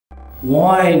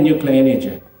why nuclear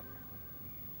energy,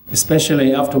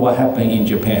 especially after what happened in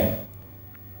Japan?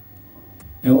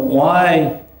 And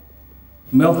why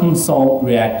molten salt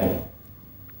reactor?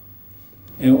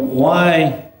 And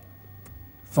why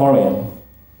thorium?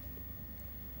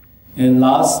 And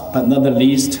last but not the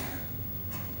least,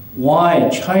 why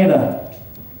China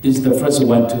is the first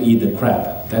one to eat the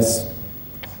crab? That's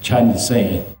Chinese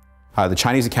saying. The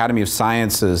Chinese Academy of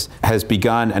Sciences has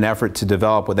begun an effort to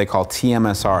develop what they call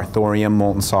T-MSR, Thorium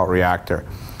Molten Salt Reactor.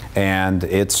 And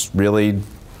it's really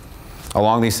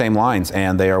along these same lines,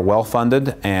 and they are well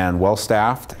funded and well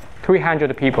staffed.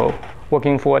 300 people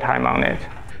working full-time on it.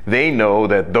 They know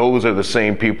that those are the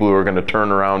same people who are going to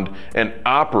turn around and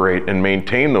operate and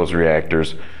maintain those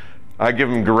reactors. I give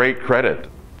them great credit.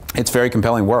 It's very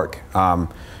compelling work.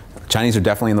 Chinese are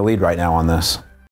definitely in the lead right now on this.